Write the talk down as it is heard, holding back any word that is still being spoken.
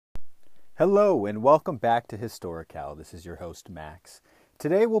Hello and welcome back to Historical. This is your host Max.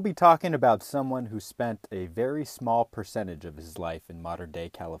 Today we'll be talking about someone who spent a very small percentage of his life in modern-day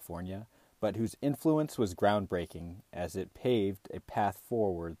California, but whose influence was groundbreaking as it paved a path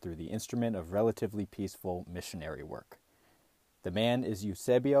forward through the instrument of relatively peaceful missionary work. The man is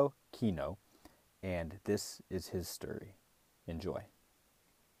Eusebio Kino, and this is his story. Enjoy.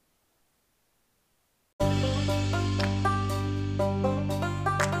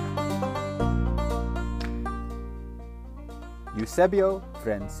 Eusebio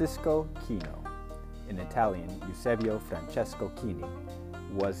Francisco Kino, in Italian Eusebio Francesco Chini,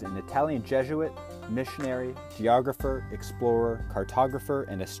 was an Italian Jesuit, missionary, geographer, explorer, cartographer,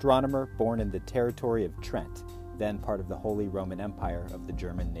 and astronomer born in the territory of Trent, then part of the Holy Roman Empire of the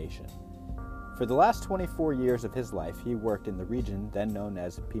German nation. For the last 24 years of his life, he worked in the region then known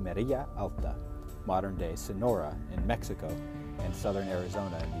as Pimería Alta, modern-day Sonora in Mexico, and southern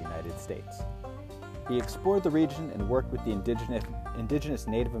Arizona in the United States. He explored the region and worked with the indigenous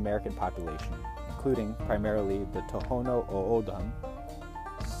Native American population, including primarily the Tohono O'odham,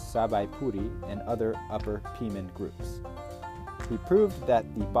 Sabaipuri, and other Upper Piman groups. He proved that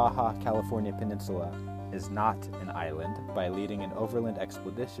the Baja California Peninsula is not an island by leading an overland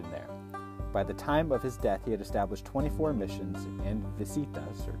expedition there. By the time of his death, he had established 24 missions and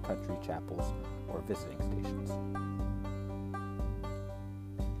visitas, or country chapels, or visiting stations.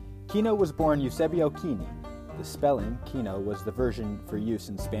 Kino was born Eusebio Kini. The spelling, Kino, was the version for use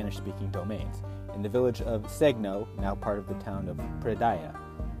in Spanish-speaking domains, in the village of Segno, now part of the town of Predaya,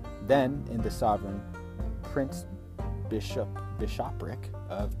 then in the sovereign Prince-Bishopric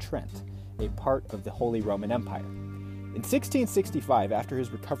of Trent, a part of the Holy Roman Empire. In 1665, after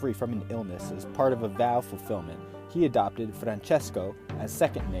his recovery from an illness as part of a vow fulfillment, he adopted Francesco as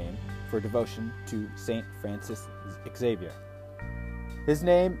second name for devotion to Saint Francis Xavier. His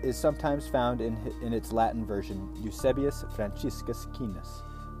name is sometimes found in its Latin version, Eusebius Franciscus Kinus,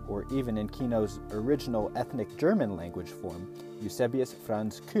 or even in Kino's original ethnic German language form, Eusebius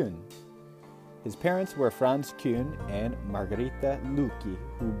Franz Kuhn. His parents were Franz Kuhn and Margarita Lucchi,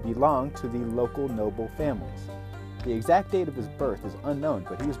 who belonged to the local noble families. The exact date of his birth is unknown,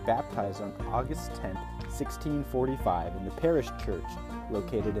 but he was baptized on August 10, 1645, in the parish church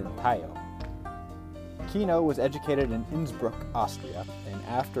located in Tayo. Kino was educated in Innsbruck, Austria, and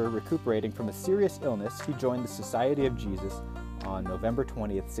after recuperating from a serious illness, he joined the Society of Jesus on November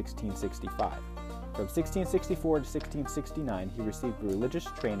 20th, 1665. From 1664 to 1669, he received religious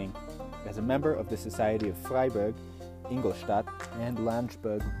training as a member of the Society of Freiburg, Ingolstadt, and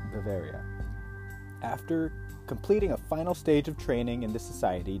Landsberg, Bavaria. After completing a final stage of training in the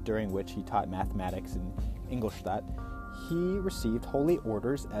society, during which he taught mathematics in Ingolstadt, he received holy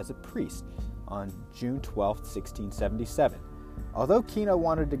orders as a priest on June 12, 1677. Although Kino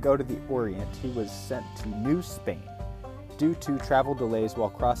wanted to go to the Orient, he was sent to New Spain. Due to travel delays while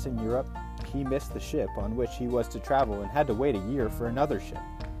crossing Europe, he missed the ship on which he was to travel and had to wait a year for another ship.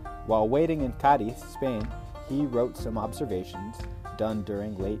 While waiting in Cadiz, Spain, he wrote some observations done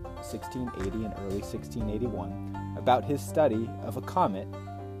during late 1680 and early 1681 about his study of a comet,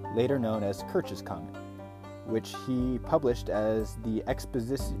 later known as Kirch's Comet, which he published as the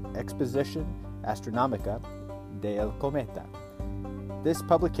Exposition Astronomica del Cometa. This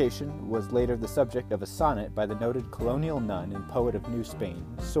publication was later the subject of a sonnet by the noted colonial nun and poet of New Spain,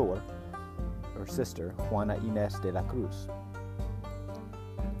 Sor, or Sister, Juana Inés de la Cruz.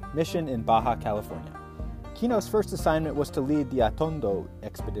 Mission in Baja California. Kino's first assignment was to lead the Atondo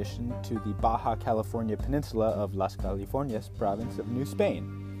expedition to the Baja California Peninsula of Las Californias province of New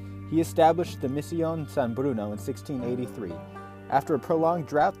Spain. He established the Misión San Bruno in 1683. After a prolonged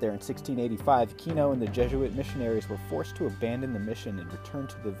drought there in 1685, Kino and the Jesuit missionaries were forced to abandon the mission and return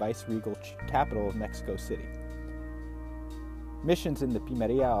to the viceregal capital of Mexico City. Missions in the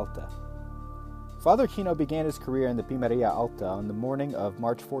Pimería Alta. Father Kino began his career in the Pimería Alta on the morning of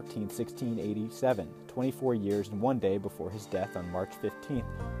March 14, 1687, 24 years and 1 day before his death on March 15,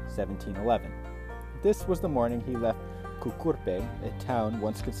 1711. This was the morning he left Cucurpe, a town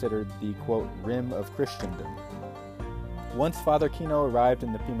once considered the, quote, rim of Christendom. Once Father Kino arrived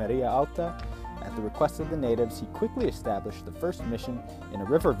in the Pimería Alta, at the request of the natives, he quickly established the first mission in a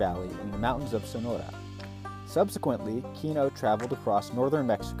river valley in the mountains of Sonora. Subsequently, Kino traveled across northern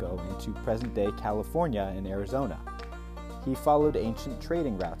Mexico into present-day California and Arizona. He followed ancient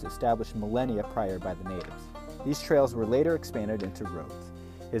trading routes established millennia prior by the natives. These trails were later expanded into roads.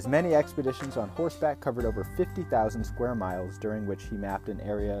 His many expeditions on horseback covered over 50,000 square miles, during which he mapped an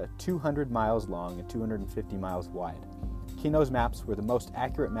area 200 miles long and 250 miles wide. Kino's maps were the most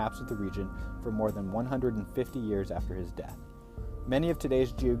accurate maps of the region for more than 150 years after his death. Many of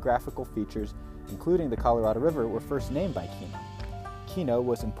today's geographical features, including the Colorado River, were first named by Kino. Kino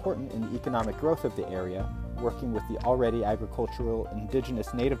was important in the economic growth of the area, working with the already agricultural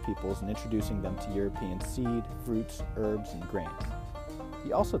indigenous native peoples and introducing them to European seed, fruits, herbs, and grains.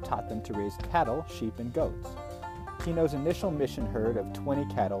 He also taught them to raise cattle, sheep, and goats. Kino's initial mission herd of 20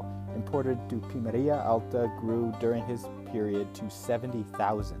 cattle imported to Pimería Alta grew during his period to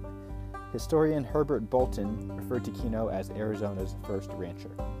 70,000. Historian Herbert Bolton referred to Kino as Arizona's first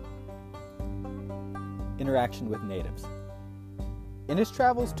rancher. Interaction with natives. In his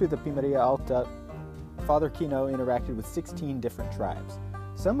travels to the Pimería Alta, Father Kino interacted with 16 different tribes.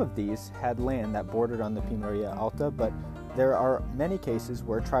 Some of these had land that bordered on the Pimería Alta, but there are many cases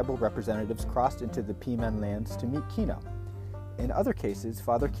where tribal representatives crossed into the Piman lands to meet Kino. In other cases,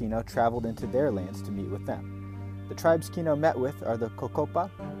 Father Kino traveled into their lands to meet with them. The tribes Kino met with are the Cocopa,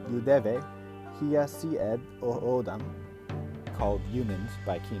 Yudeve, Hia Sied Odam, called humans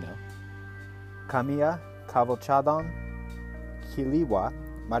by Kino, Camilla, Cavalchadon, Kiliwa,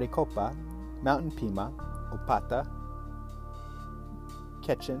 Maricopa, Mountain Pima, Opata,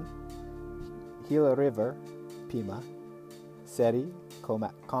 Quechin, Gila River, Pima, Seri,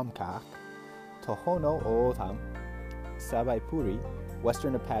 Comcac, Tohono O'odham, Sabaipuri,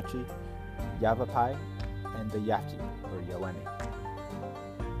 Western Apache, Yavapai, and the Yaqui, or Yawani.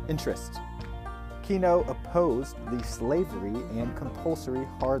 Interests. Kino opposed the slavery and compulsory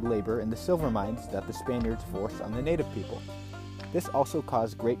hard labor in the silver mines that the Spaniards forced on the native people. This also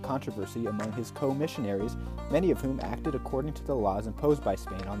caused great controversy among his co-missionaries, many of whom acted according to the laws imposed by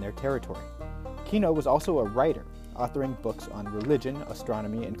Spain on their territory. Kino was also a writer, authoring books on religion,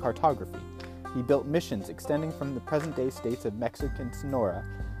 astronomy, and cartography. He built missions extending from the present-day states of Mexican Sonora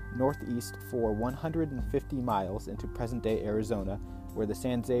northeast for 150 miles into present-day Arizona, where the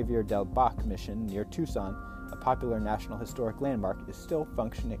San Xavier del Bac mission near Tucson, a popular National Historic Landmark, is still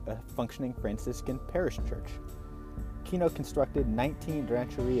a functioning Franciscan parish church. Kino constructed 19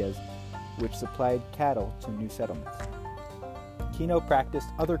 rancherias, which supplied cattle to new settlements. Kino practiced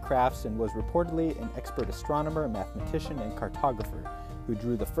other crafts and was reportedly an expert astronomer, mathematician, and cartographer who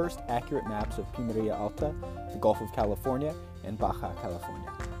drew the first accurate maps of Pimería Alta, the Gulf of California, and Baja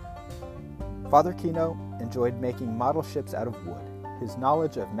California. Father Kino enjoyed making model ships out of wood. His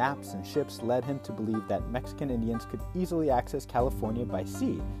knowledge of maps and ships led him to believe that Mexican Indians could easily access California by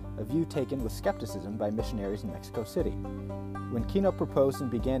sea, a view taken with skepticism by missionaries in Mexico City. When Kino proposed and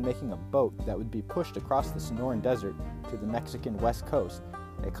began making a boat that would be pushed across the Sonoran Desert to the Mexican west coast,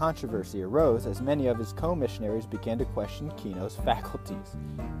 a controversy arose as many of his co-missionaries began to question Kino's faculties.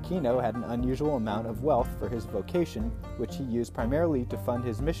 Kino had an unusual amount of wealth for his vocation, which he used primarily to fund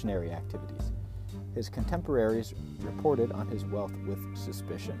his missionary activities. His contemporaries reported on his wealth with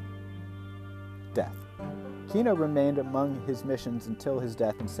suspicion. Death. Kino remained among his missions until his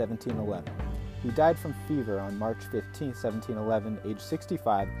death in 1711. He died from fever on March 15, 1711, aged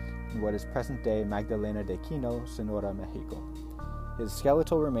 65, in what is present-day Magdalena de Kino, Sonora, Mexico. His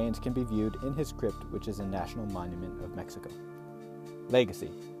skeletal remains can be viewed in his crypt, which is a national monument of Mexico.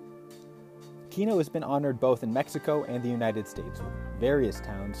 Legacy. Kino has been honored both in Mexico and the United States, with various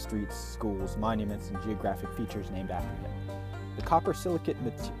towns, streets, schools, monuments, and geographic features named after him. The copper silicate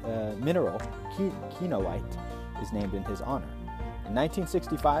mineral, Kinoite, is named in his honor. In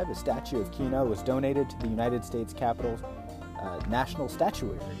 1965, a statue of Kino was donated to the United States Capitol's National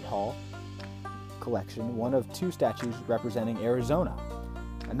Statuary Hall collection, one of two statues representing Arizona.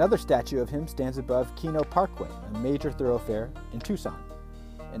 Another statue of him stands above Kino Parkway, a major thoroughfare in Tucson.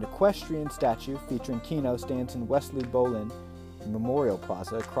 An equestrian statue featuring Kino stands in Wesley Bolin Memorial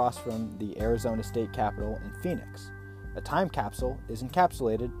Plaza across from the Arizona State Capitol in Phoenix. A time capsule is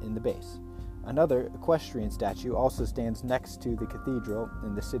encapsulated in the base. Another equestrian statue also stands next to the cathedral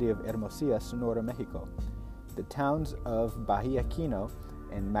in the city of Hermosillo, Sonora, Mexico. The towns of Bahia Kino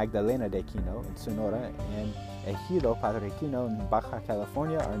and Magdalena de Kino in Sonora and Ejido Padre Kino in Baja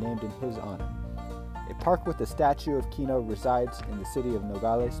California are named in his honor. A park with a statue of Kino resides in the city of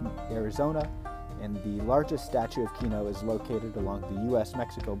Nogales, Arizona, and the largest statue of Kino is located along the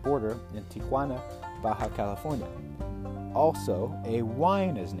U.S.-Mexico border in Tijuana, Baja California. Also, a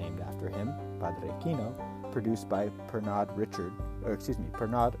wine is named after him, Padre Kino, produced by Pernod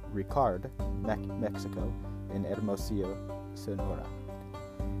Ricard, Mexico, in Hermosillo, Sonora.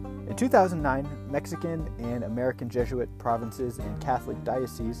 In 2009, Mexican and American Jesuit provinces and Catholic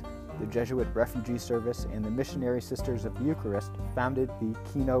dioceses, the Jesuit Refugee Service, and the Missionary Sisters of the Eucharist founded the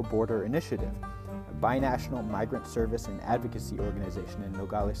Kino Border Initiative, a binational migrant service and advocacy organization in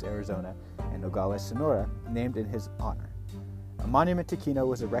Nogales, Arizona, and Nogales, Sonora, named in his honor. A monument to Kino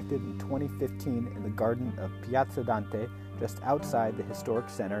was erected in 2015 in the garden of Piazza Dante, just outside the historic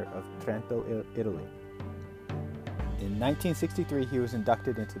center of Trento, Italy. In 1963, he was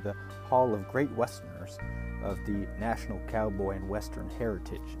inducted into the Hall of Great Westerners of the National Cowboy and Western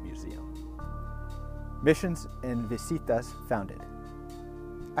Heritage Museum. Missions and Visitas founded.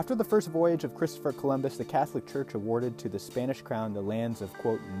 After the first voyage of Christopher Columbus, the Catholic Church awarded to the Spanish crown the lands of,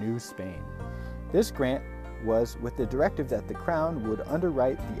 quote, New Spain. This grant was with the directive that the crown would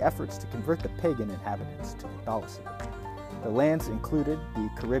underwrite the efforts to convert the pagan inhabitants to Catholicism. The lands included the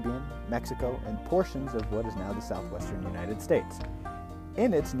Caribbean, Mexico, and portions of what is now the southwestern United States.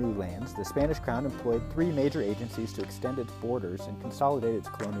 In its new lands, the Spanish crown employed three major agencies to extend its borders and consolidate its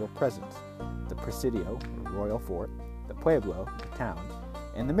colonial presence: the Presidio, or royal fort, the Pueblo, the town,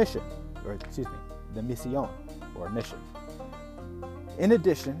 and the Misión, or mission. In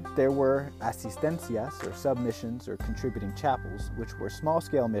addition, there were asistencias, or submissions, or contributing chapels, which were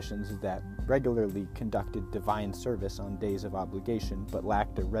small-scale missions that regularly conducted divine service on days of obligation but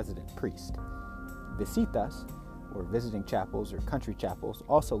lacked a resident priest. Visitas, or visiting chapels or country chapels,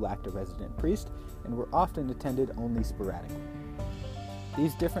 also lacked a resident priest and were often attended only sporadically.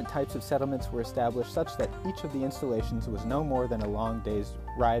 These different types of settlements were established such that each of the installations was no more than a long day's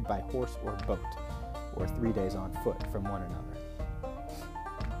ride by horse or boat, or 3 days on foot from one another.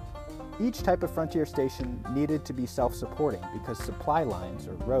 Each type of frontier station needed to be self-supporting because supply lines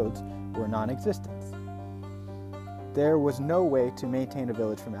or roads were non-existent. There was no way to maintain a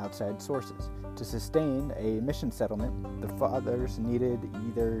village from outside sources. To sustain a mission settlement, the fathers needed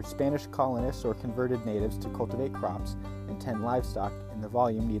either Spanish colonists or converted natives to cultivate crops and tend livestock, and the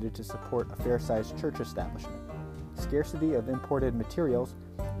volume needed to support a fair-sized church establishment. Scarcity of imported materials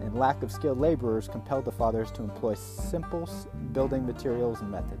and lack of skilled laborers compelled the fathers to employ simple building materials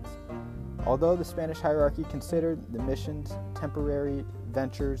and methods. Although the Spanish hierarchy considered the missions temporary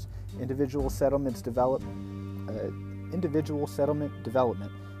ventures, individual settlement development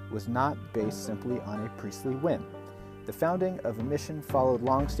was not based simply on a priestly whim. The founding of a mission followed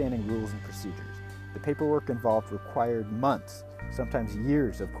long-standing rules and procedures. The paperwork involved required months, sometimes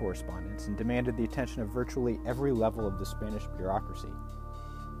years of correspondence, and demanded the attention of virtually every level of the Spanish bureaucracy.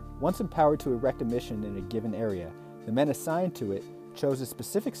 Once empowered to erect a mission in a given area, the men assigned to it chose a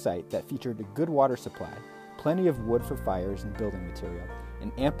specific site that featured a good water supply, plenty of wood for fires and building material,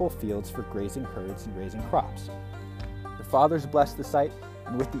 and ample fields for grazing herds and raising crops. The fathers blessed the site,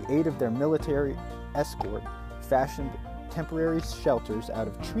 and with the aid of their military escort, fashioned temporary shelters out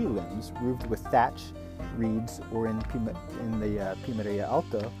of tree limbs roofed with thatch, reeds, or in the Pimería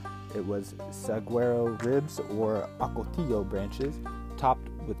Alto, it was saguaro ribs or acotillo branches topped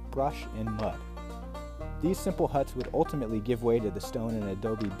with brush and mud. These simple huts would ultimately give way to the stone and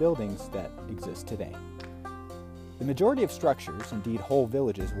adobe buildings that exist today. The majority of structures, indeed whole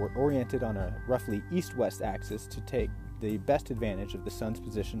villages, were oriented on a roughly east-west axis to take the best advantage of the sun's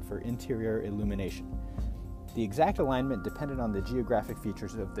position for interior illumination. The exact alignment depended on the geographic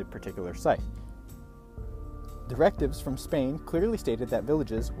features of the particular site. Directives from Spain clearly stated that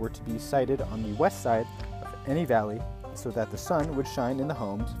villages were to be sited on the west side of any valley so that the sun would shine in the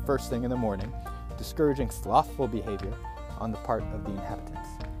homes first thing in the morning, discouraging slothful behavior on the part of the inhabitants.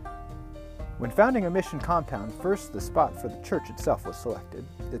 When founding a mission compound, first the spot for the church itself was selected,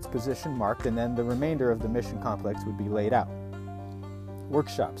 its position marked, and then the remainder of the mission complex would be laid out.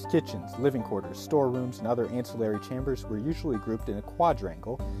 Workshops, kitchens, living quarters, storerooms, and other ancillary chambers were usually grouped in a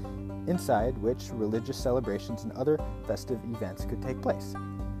quadrangle, inside which religious celebrations and other festive events could take place.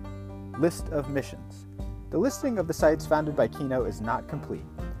 List of missions. The listing of the sites founded by Kino is not complete.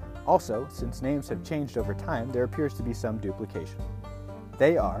 Also, since names have changed over time, there appears to be some duplication.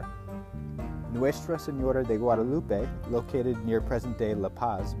 They are Nuestra Señora de Guadalupe, located near present-day La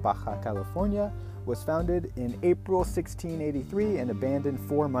Paz, Baja California, was founded in April 1683 and abandoned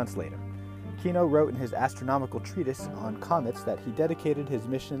 4 months later. Kino wrote in his astronomical treatise on comets that he dedicated his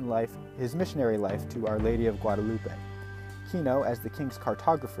missionary life to Our Lady of Guadalupe. Kino, as the king's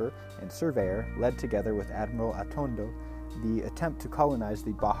cartographer and surveyor, led together with Admiral Atondo the attempt to colonize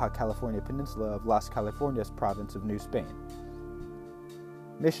the Baja California Peninsula of Las Californias province of New Spain.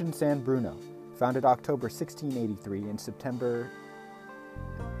 Mission San Bruno, founded October 1683 and September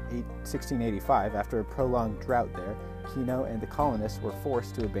 1685, after a prolonged drought there, Kino and the colonists were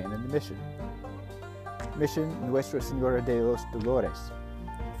forced to abandon the mission. Mission Nuestra Señora de los Dolores,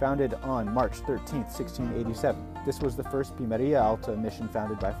 founded on March 13, 1687. This was the first Pimería Alta mission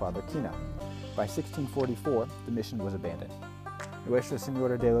founded by Father Kino. By 1644, the mission was abandoned. Nuestra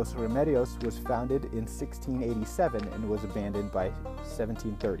Señora de los Remedios was founded in 1687 and was abandoned by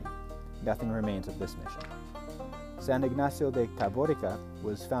 1730. Nothing remains of this mission. San Ignacio de Caborica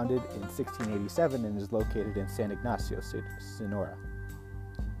was founded in 1687 and is located in San Ignacio, Sonora.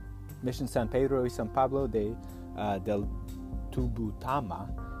 Mission San Pedro y San Pablo del Tubutama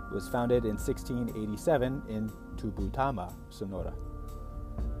was founded in 1687 in Tubutama, Sonora.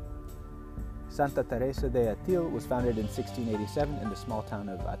 Santa Teresa de Atil was founded in 1687 in the small town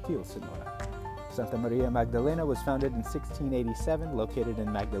of Atil, Sonora. Santa Maria Magdalena was founded in 1687, located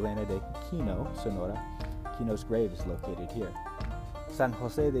in Magdalena de Kino, Sonora. Kino's grave is located here. San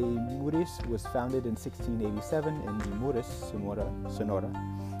Jose de Imuris was founded in 1687 in Imuris, Sonora.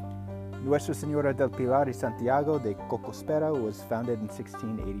 Nuestra Señora del Pilar y Santiago de Cocospera was founded in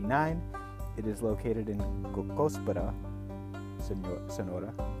 1689. It is located in Cocospera,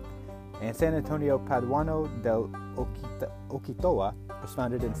 Sonora. And San Antonio Paduano del Oquitoa was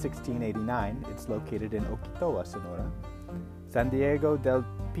founded in 1689. It's located in Oquitoa, Sonora. San Diego del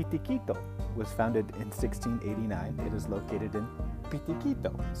Pitiquito was founded in 1689. It is located in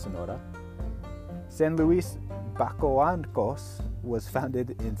Pitiquito, Sonora. San Luis Bacoancos was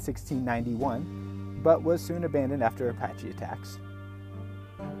founded in 1691, but was soon abandoned after Apache attacks.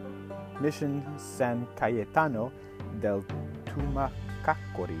 Mission San Cayetano del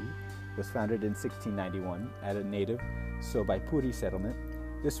Tumacacori was founded in 1691 at a native Sobaipuri settlement.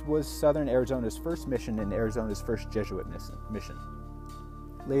 This was southern Arizona's first mission and Arizona's first Jesuit mission.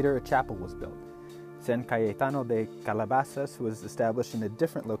 Later, a chapel was built. San Cayetano de Calabasas was established in a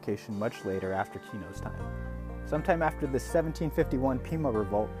different location much later after Kino's time. Sometime after the 1751 Pima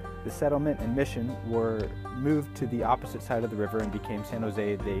Revolt, the settlement and mission were moved to the opposite side of the river and became San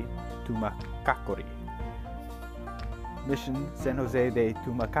Jose de Tumacacori. Mission San Jose de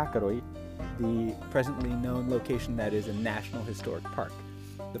Tumacacori, the presently known location that is a National Historic Park.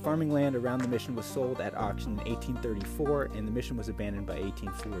 The farming land around the mission was sold at auction in 1834, and the mission was abandoned by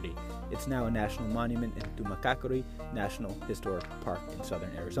 1840. It's now a national monument in Tumacacori National Historic Park in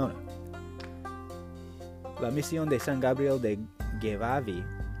southern Arizona. La Misión de San Gabriel de Guevavi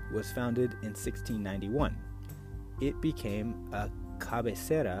was founded in 1691. It became a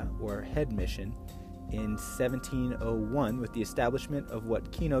cabecera, or head mission, in 1701 with the establishment of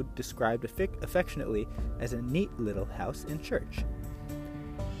what Kino described affectionately as a neat little house and church.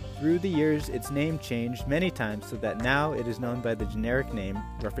 Through the years, its name changed many times so that now it is known by the generic name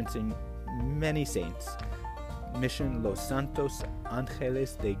referencing many saints, Mission Los Santos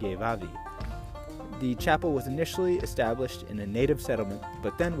Angeles de Guevavi. The chapel was initially established in a native settlement,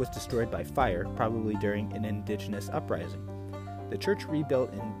 but then was destroyed by fire, probably during an indigenous uprising. The church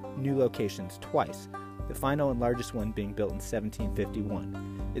rebuilt in new locations twice, the final and largest one being built in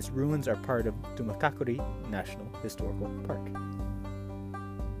 1751. Its ruins are part of Tumacacori National Historical Park.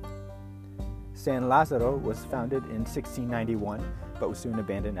 San Lazaro was founded in 1691, but was soon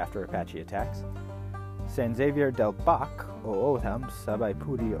abandoned after Apache attacks. San Xavier del Bac, Ootham,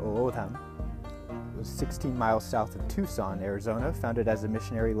 Sabaipuri Ootham, was 16 miles south of Tucson, Arizona, founded as a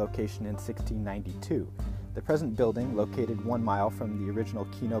missionary location in 1692. The present building, located 1 mile from the original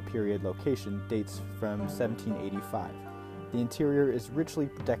Kino period location, dates from 1785. The interior is richly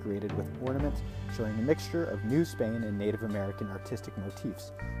decorated with ornaments showing a mixture of New Spain and Native American artistic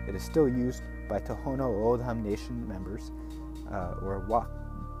motifs. It is still used by Tohono O'odham Nation members, or Wak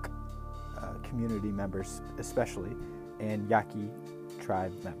community members especially, and Yaqui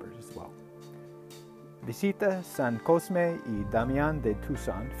tribe members as well. Visita San Cosme y Damián de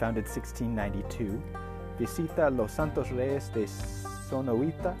Tucson, founded 1692. Visita Los Santos Reyes de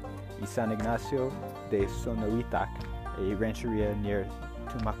Sonoita y San Ignacio de Sonoitac, a rancheria near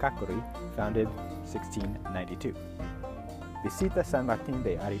Tumacacori, founded 1692. Visita San Martín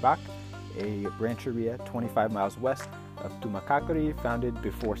de Aribac, a rancheria 25 miles west of Tumacacori, founded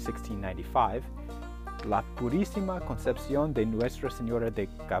before 1695. La Purísima Concepción de Nuestra Señora de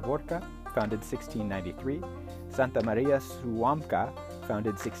Caborca, founded 1693. Santa Maria Suamca,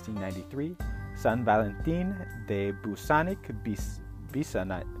 founded 1693. San Valentín de Busanic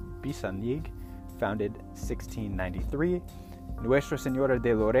Bisanig, founded 1693. Nuestra Señora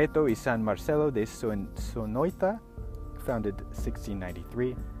de Loreto y San Marcelo de Sonoita, founded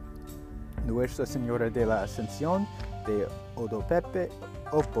 1693. Nuestra Señora de la Ascensión de Opodepe,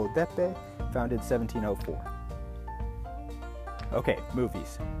 founded 1704. Okay,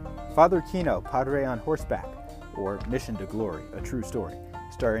 movies. Father Kino, Padre on Horseback, or Mission to Glory, A True Story,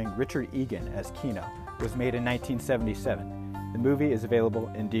 starring Richard Egan as Kino, was made in 1977. The movie is available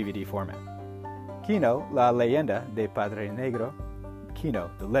in DVD format. Kino, La Leyenda de Padre Negro,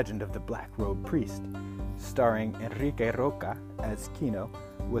 Kino, The Legend of the Black Robe Priest, starring Enrique Roca as Kino,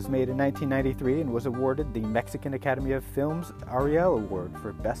 was made in 1993 and was awarded the Mexican Academy of Films Ariel Award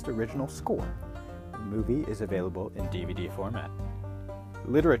for Best Original Score. movie is available in DVD format.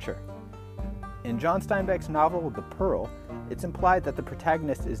 Literature. In John Steinbeck's novel The Pearl, it's implied that the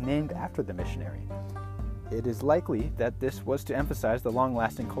protagonist is named after the missionary. It is likely that this was to emphasize the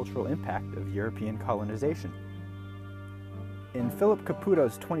long-lasting cultural impact of European colonization. In Philip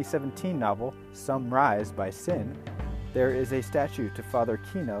Caputo's 2017 novel, Some Rise by Sin, there is a statue to Father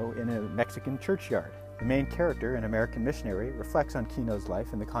Kino in a Mexican churchyard. The main character, an American missionary, reflects on Kino's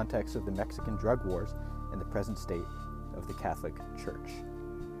life in the context of the Mexican drug wars and the present state of the Catholic Church.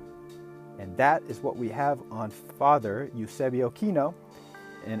 And that is what we have on Father Eusebio Kino.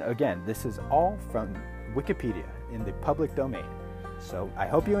 And again, this is all from Wikipedia in the public domain. So I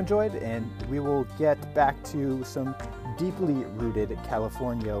hope you enjoyed, and we will get back to some deeply rooted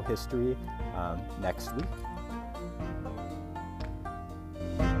California history next week.